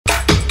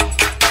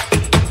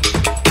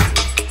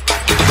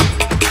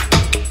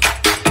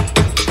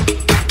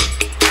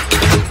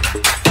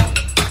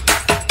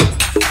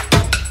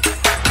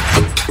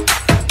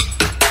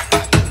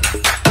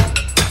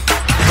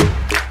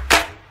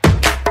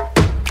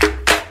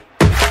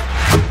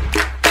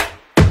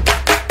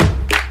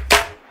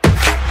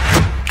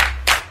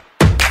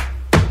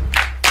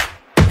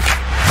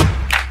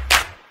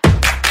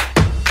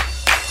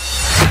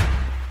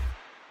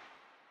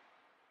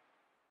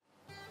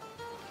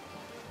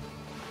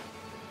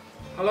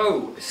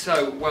Hello,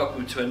 so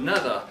welcome to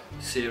another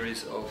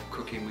series of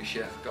Cooking with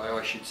Chef Guy,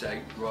 I should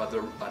say,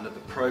 rather another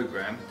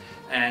program.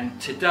 And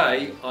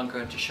today I'm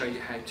going to show you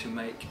how to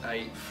make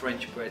a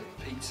French bread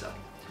pizza.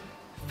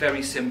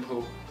 Very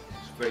simple,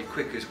 it's very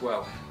quick as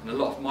well. And a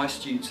lot of my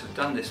students have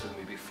done this with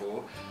me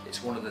before.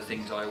 It's one of the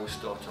things I always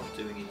start off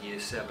doing in year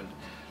 7.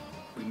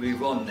 We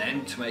move on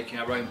then to making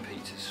our own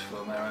pizzas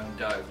from our own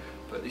dough.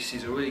 But this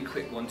is a really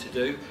quick one to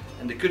do,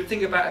 and the good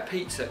thing about a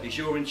pizza is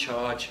you're in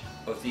charge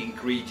of the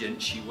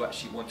ingredients you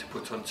actually want to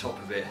put on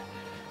top of it,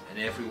 and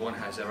everyone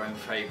has their own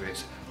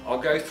favourites.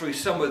 I'll go through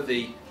some of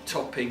the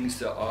toppings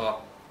that are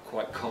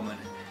quite common.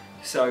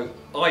 So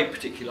I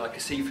particularly like a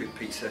seafood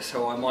pizza,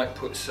 so I might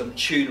put some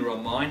tuna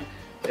on mine.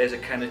 There's a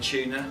can of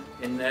tuna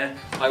in there.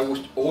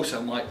 I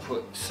also might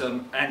put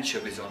some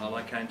anchovies on. I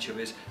like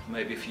anchovies,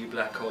 maybe a few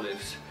black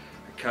olives.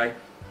 Okay.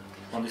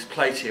 On this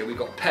plate here we've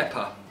got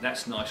pepper,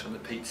 that's nice on the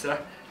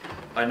pizza.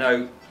 I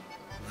know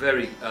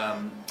very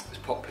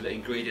popular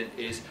ingredient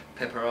is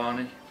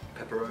pepperoni,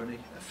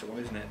 that's the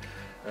one, isn't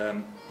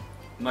it?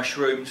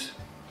 Mushrooms,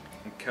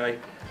 okay,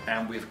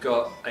 and we've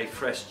got a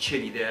fresh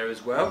chili there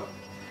as well,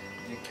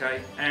 okay,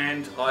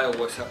 and I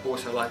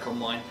also like on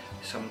mine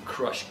some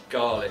crushed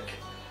garlic.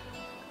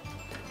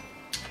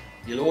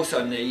 You'll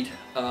also need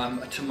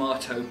a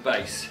tomato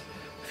base.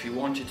 If you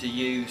wanted to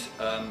use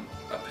a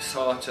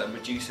passata and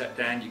reduce that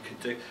down, you could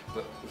do,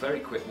 but a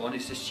very quick one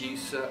is just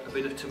use a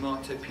bit of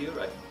tomato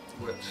puree.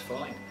 It works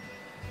fine.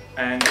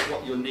 And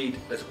what you'll need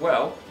as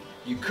well,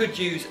 you could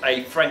use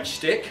a French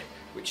stick,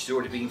 which has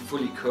already been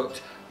fully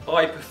cooked.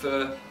 I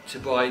prefer to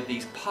buy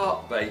these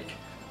part bake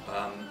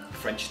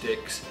French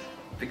sticks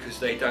because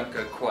they don't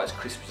go quite as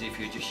crispy as if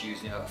you're just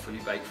using a fully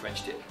baked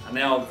French stick, and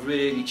they are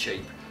really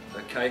cheap.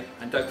 Okay,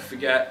 and don't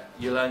forget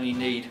you'll only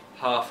need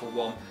half of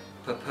one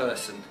per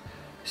person.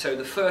 So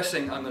the first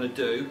thing I'm going to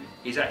do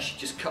is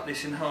actually just cut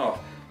this in half.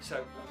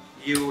 So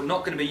you're not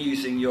going to be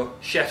using your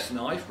chef's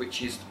knife,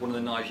 which is one of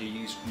the knives you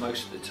use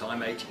most of the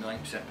time,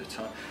 89% of the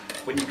time.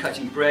 When you're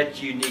cutting bread,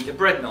 you need a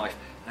bread knife,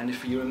 and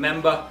if you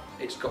remember,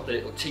 it's got the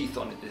little teeth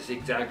on it, the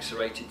zigzag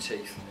serrated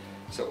teeth.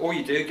 So all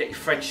you do, get your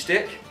French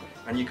stick,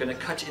 and you're going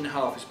to cut it in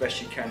half as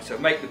best you can. So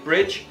make the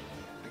bridge,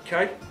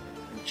 okay,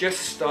 and just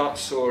start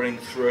sawing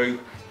through.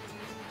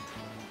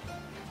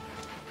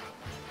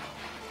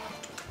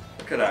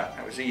 Look at that,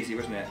 that was easy,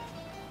 wasn't it?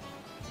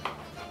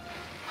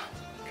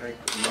 Okay,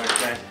 put them right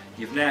there.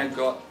 You've now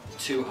got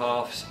 2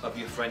 halves of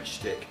your French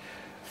stick.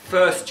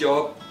 First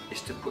job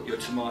is to put your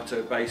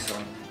tomato base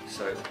on.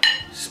 So,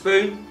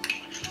 spoon,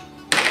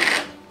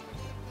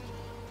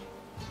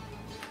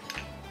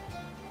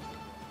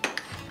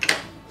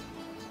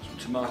 some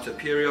tomato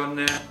puree on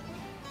there,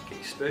 get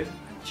your spoon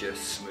and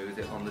just smooth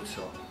it on the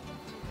top.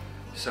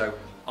 So,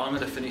 I'm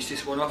going to finish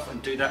this one off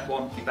and do that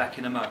one, be back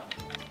in a moment.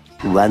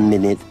 1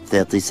 minute,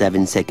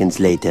 37 seconds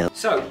later.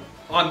 So,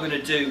 I'm going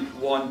to do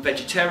one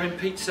vegetarian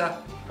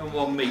pizza and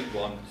one meat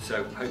one,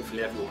 so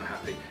hopefully everyone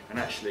happy. And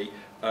actually,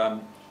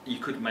 you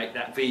could make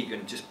that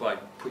vegan just by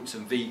putting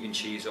some vegan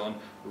cheese on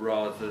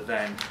rather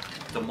than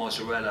the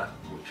mozzarella,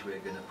 which we're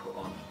going to put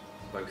on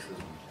both of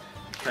them.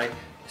 Okay,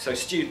 so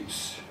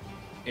students,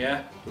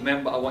 yeah,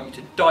 remember I want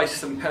you to dice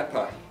some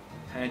pepper.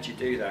 How do you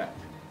do that?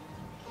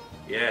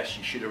 Yes,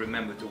 you should have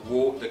remembered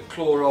the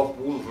claw of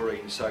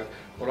Wolverine. So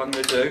what I'm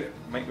going to do,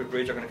 make the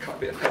bridge, I'm going to cut a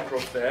bit of pepper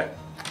off there.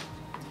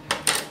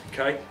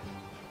 Okay,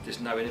 just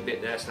knowing a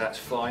bit there, so that's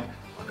fine.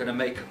 I'm going to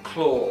make a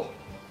claw.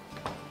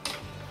 So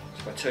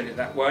if I turn it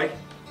that way,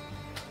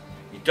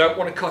 you don't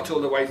want to cut all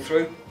the way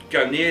through,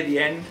 go near the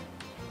end.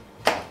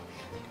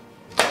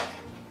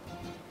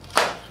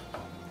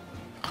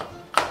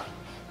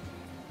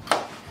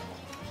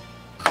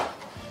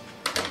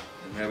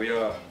 And there we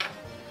are.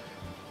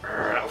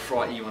 That'll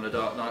frighten you on a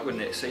dark night,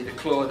 wouldn't it? See the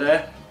claw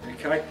there?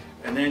 Okay,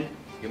 and then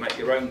you make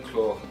your own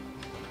claw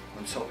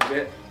on top of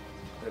it.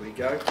 There we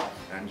go.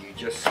 And you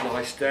just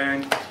slice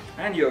down,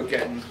 and you're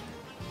getting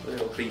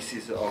little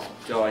pieces of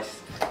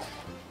diced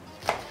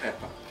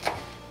pepper.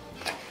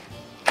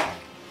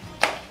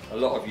 A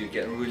lot of you are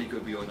getting really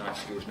good with your knife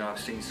skills now. I've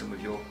seen some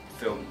of your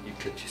film, you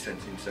clips you sent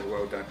in, so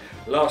well done.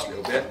 Last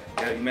little bit,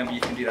 yeah, remember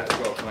you can do that as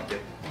well, can't you?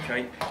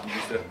 Okay, you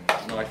use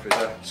the knife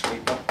as a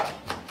sweeper.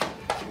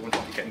 If you want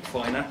it to get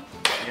finer,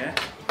 yeah,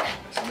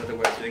 that's another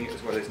way of doing it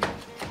as well, isn't it?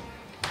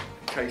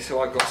 Okay,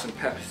 so I've got some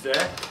peppers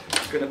there.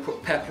 I'm going to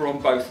put pepper on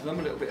both of them,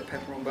 a little bit of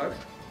pepper on both.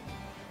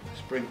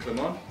 Sprinkle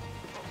them on.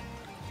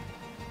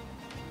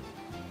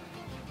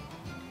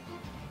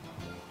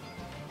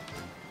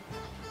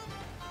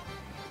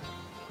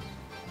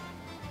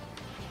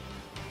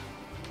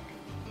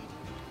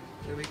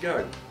 There we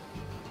go.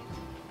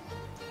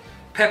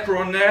 Pepper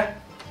on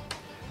there.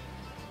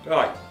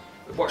 Right,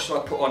 what should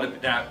I put on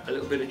now? A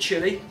little bit of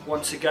chilli,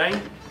 once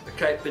again.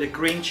 Okay, a bit of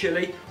green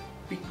chilli.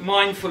 Be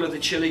mindful of the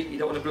chilli, you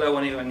don't want to blow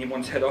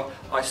anyone's head off.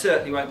 I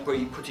certainly won't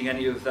be putting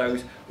any of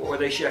those, what were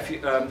they, chef,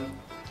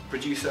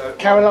 producer?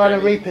 Carolina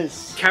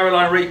Reapers.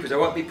 Carolina Reapers, I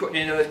won't be putting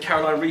any of the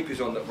Carolina Reapers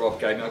on that Rob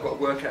gave me. I've got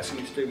to work out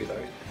something to do with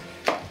those.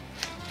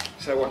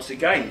 So once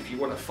again, if you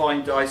want a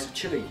fine dice of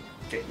chilli,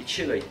 get your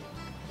chilli.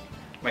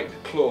 Make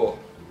the claw.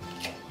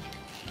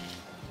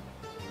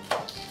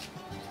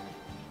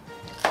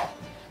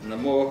 And the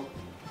more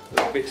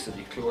little bits of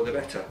your claw, the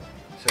better.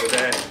 So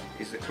there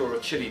is the claw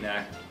of chilli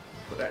now.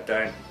 Put that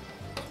down.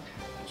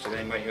 So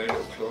then make your own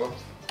little claw.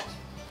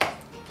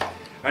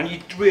 And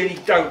you really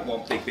don't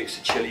want big bits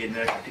of chilli in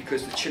there,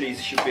 because the chilli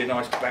should be a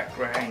nice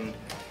background,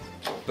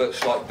 sort of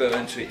slight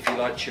burn to it if you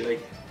like chilli.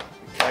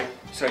 Okay,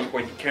 so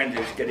what you can do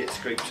is get it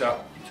scooped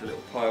up into a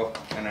little pile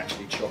and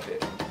actually chop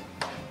it.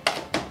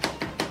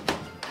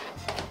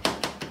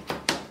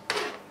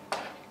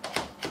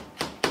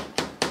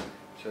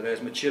 So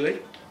there's my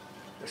chilli.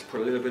 Let's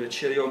put a little bit of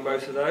chilli on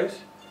both of those.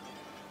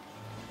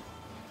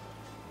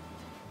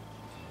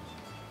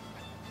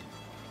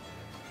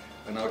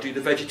 And I'll do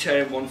the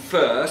vegetarian one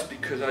first,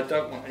 because I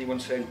don't want anyone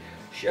saying,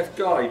 Chef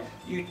Guy,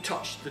 you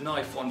touched the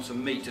knife on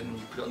some meat and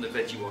you put it on the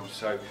veggie one.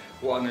 So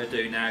what I'm going to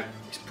do now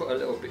is put a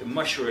little bit of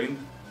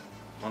mushroom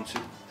onto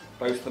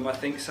both of them, I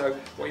think. So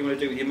what you want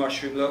to do with your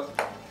mushroom, look,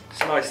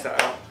 slice that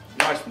up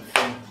nice and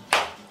thin.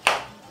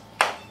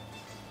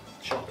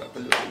 Chop it up a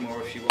little bit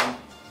more if you want.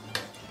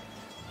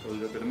 Put a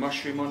little bit of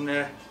mushroom on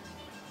there.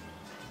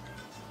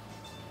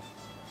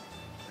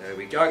 There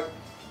we go.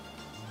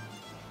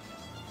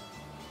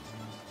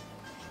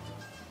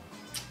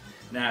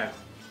 Now,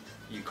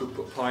 you could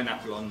put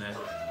pineapple on there,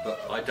 but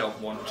I don't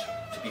want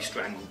to be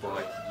strangled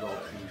by Rob,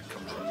 who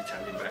comes from the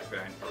Italian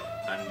background,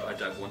 and I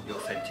don't want the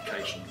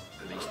authentication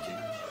police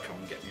to come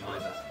and get me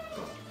either.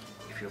 But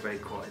if you're very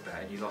quiet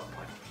about it and you like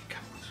pineapple, you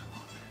can put some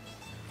on there.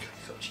 Okay,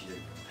 it's up to you.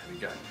 There we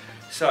go.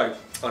 So,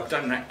 I've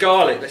done that.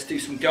 Garlic, let's do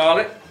some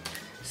garlic.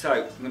 So,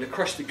 I'm going to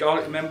crush the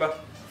garlic, remember,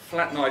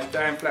 flat knife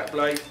down, flat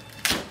blade.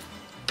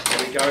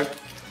 There we go.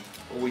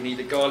 Or we need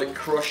a garlic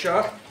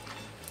crusher.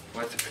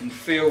 I can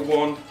feel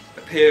one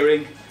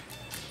appearing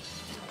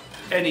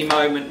any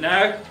moment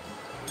now.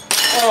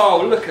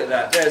 Oh, look at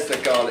that, there's the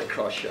garlic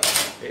crusher.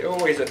 It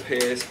always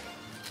appears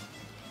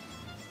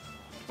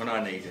when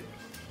I need it.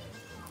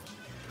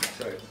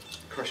 So,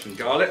 crush some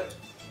garlic.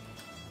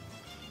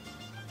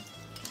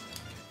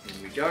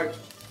 Here we go.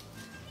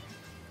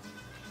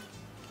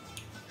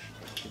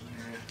 Back in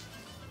there.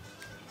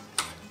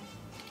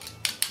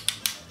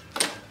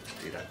 Let's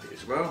do that bit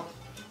as well.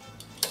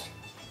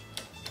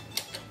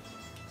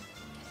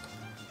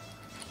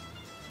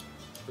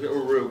 A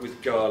little rule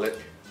with garlic: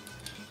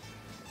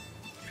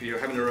 if you're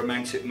having a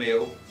romantic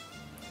meal,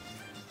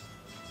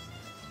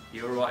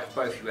 you're alright if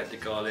both of you had the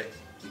garlic,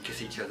 you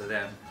kiss each other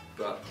then,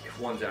 but if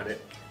one's had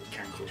it, it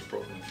can cause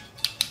problems.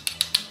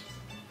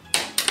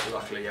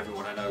 Luckily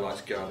everyone I know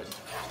likes garlic,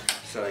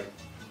 so a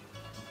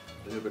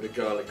little bit of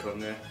garlic on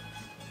there.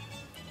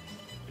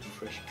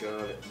 Fresh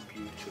garlic,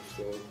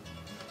 beautiful.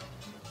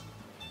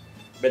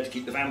 Meant to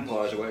keep the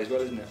vampires away as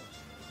well, isn't it?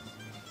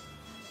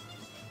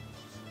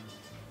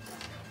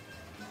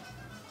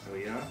 There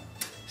we are.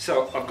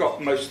 So I've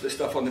got most of the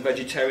stuff on the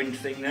vegetarian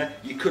thing there.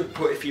 You could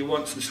put, if you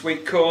want, some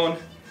sweet corn.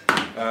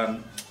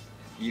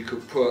 You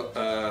could put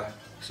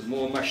some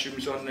more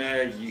mushrooms on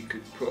there. You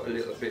could put a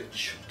little bit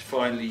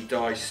finely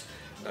diced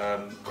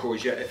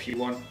courgette if you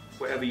want.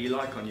 Whatever you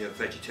like on your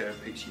vegetarian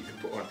pizza you can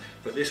put on.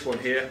 But this one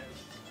here,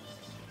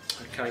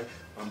 okay,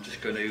 I'm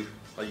just going to,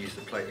 I'll use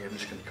the plate here, I'm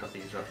just going to cut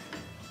these up.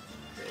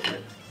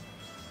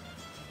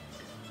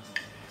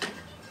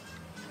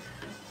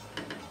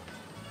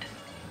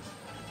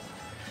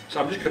 So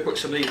I'm just going to put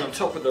some of these on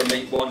top of the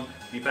meat one.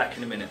 Be back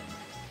in a minute.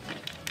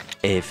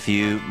 A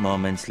few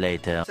moments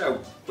later.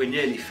 So we're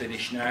nearly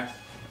finished now.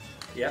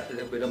 Yeah, a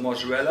little bit of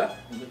mozzarella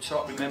on the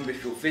top. Remember,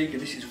 if you're vegan,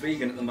 this is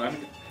vegan at the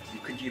moment. You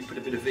put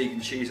a bit of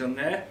vegan cheese on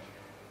there.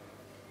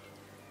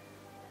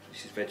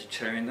 This is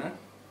vegetarian now.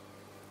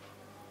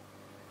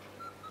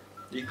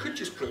 You could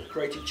just put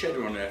grated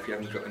cheddar on there if you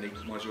haven't got any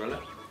mozzarella.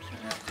 You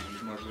don't have to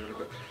use mozzarella,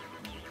 but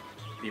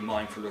be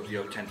mindful of the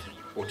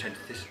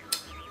authenticity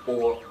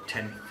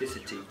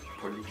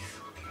police.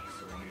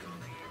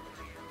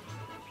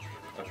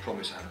 I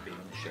promise I haven't been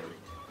on the show.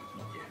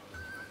 Not yet.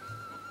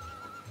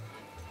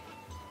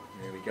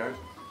 There we go.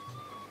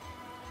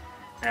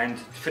 And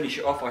to finish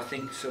it off, I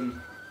think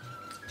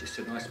just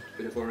a nice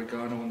bit of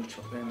oregano on the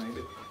top there,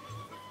 maybe.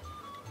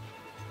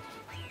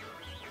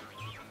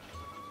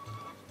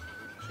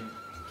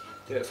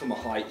 Do it from a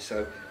height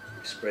so it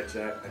spreads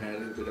out, and then a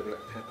little bit of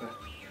black pepper.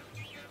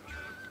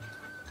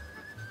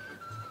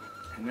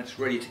 And that's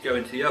ready to go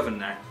into the oven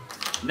now.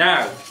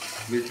 Now,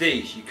 with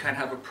these, you can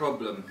have a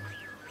problem.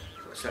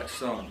 What's that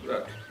song?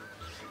 Look.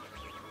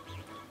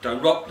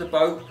 Don't rock the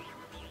boat,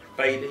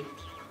 baby.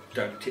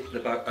 Don't tip the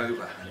boat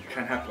over. And it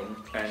can happen,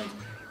 and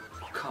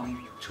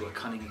come to a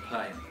cunning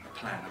plan.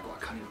 I've got a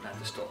cunning plan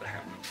to stop it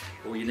happening.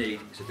 All you need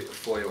is a bit of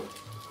foil.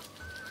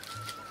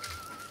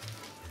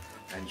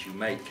 And you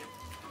make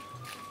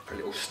a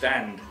little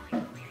stand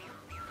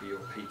for your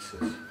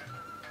pizzas.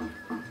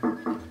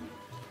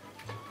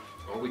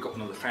 Oh, we got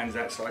one of the fans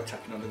outside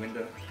tapping on the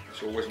window.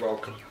 It's always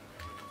welcome.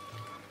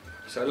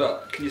 So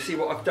look, can you see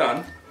what I've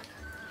done?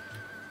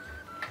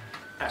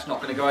 That's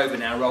not going to go over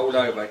now, roll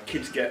over.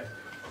 Kids get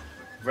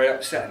very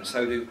upset, and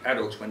so do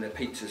adults when their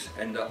pizzas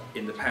end up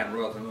in the pan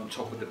rather than on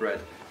top of the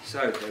bread.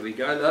 So there we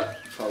go, look,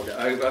 fold it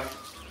over.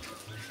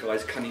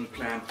 Guy's cunning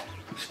plan,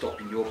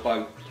 stopping your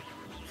boat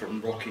from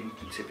rocking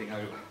and tipping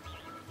over.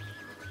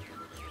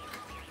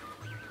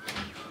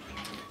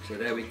 So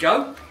there we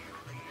go.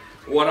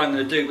 What I'm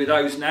going to do with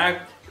those now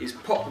is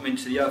pop them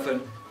into the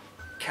oven,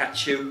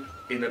 catch you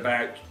in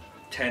about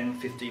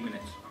 10-15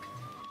 minutes.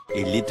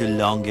 A little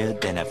longer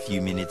than a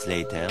few minutes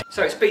later.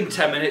 So it's been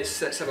 10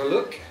 minutes, let's have a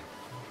look.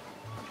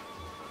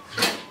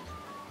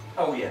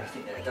 Oh yeah, I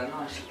think they're done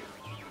nicely.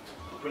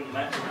 Bring them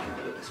out and have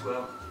a look as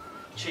well.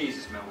 Cheese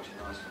is melting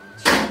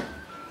nicely.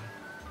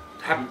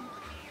 Haven't,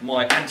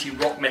 my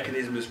anti-rock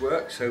mechanism has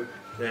worked, so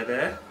they're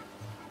there.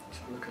 Let's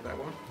have a look at that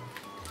one.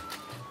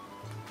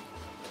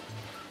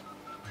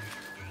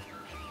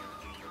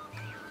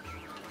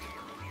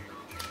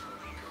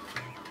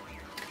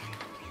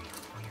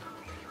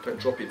 Don't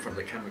drop it in front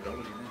of the camera, though, will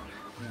you?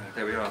 No,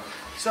 there we are.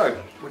 So,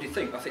 what do you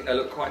think? I think they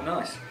look quite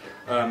nice.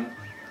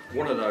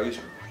 One of those,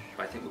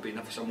 I think, would be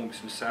enough for someone with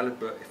some salad,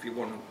 but if you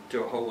want to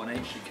do a whole one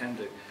each, you can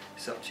do.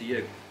 It's up to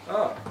you.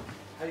 Ah,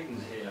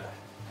 Hayden's here.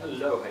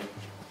 Hello, Hayden.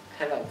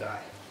 Hello, Guy.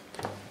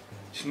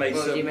 Just made What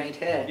some. have you made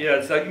here?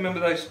 Yeah, so you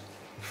remember those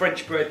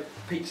French bread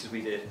pizzas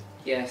we did?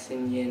 Yes,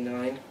 in year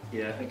 9.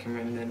 Yeah. I can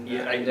remember them.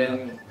 Year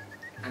 8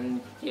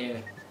 and yeah.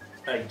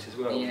 8 as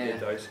well. Yeah. We did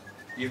those.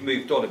 You've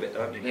moved on a bit,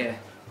 haven't you? Yeah.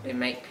 They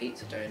make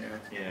pizza dough now.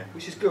 Yeah,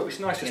 which is good. It's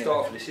nice to Yeah. start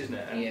off with this, isn't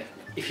it? And Yeah.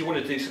 if you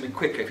want to do something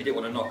quicker, if you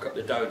didn't want to knock up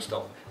the dough and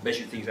stop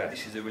measuring things out,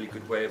 this is a really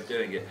good way of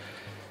doing it.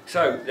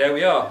 So there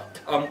we are.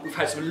 We've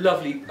had some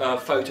lovely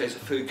photos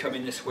of food come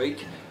in this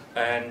week,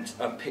 and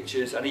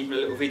pictures, and even a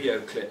little video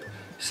clip.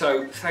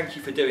 So thank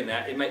you for doing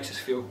that. It makes us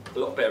feel a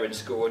lot better in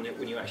school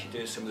when you're actually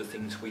doing some of the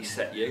things we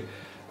set you.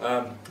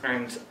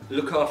 And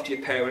look after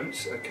your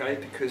parents, okay?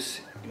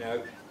 Because you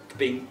know,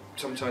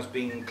 sometimes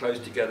being close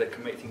together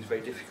can make things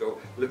very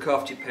difficult. Look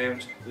after your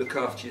parents, look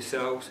after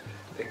yourselves,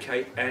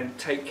 okay? And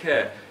take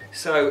care.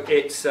 So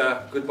it's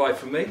goodbye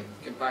from me.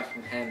 Goodbye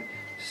from him.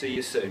 See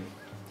you soon.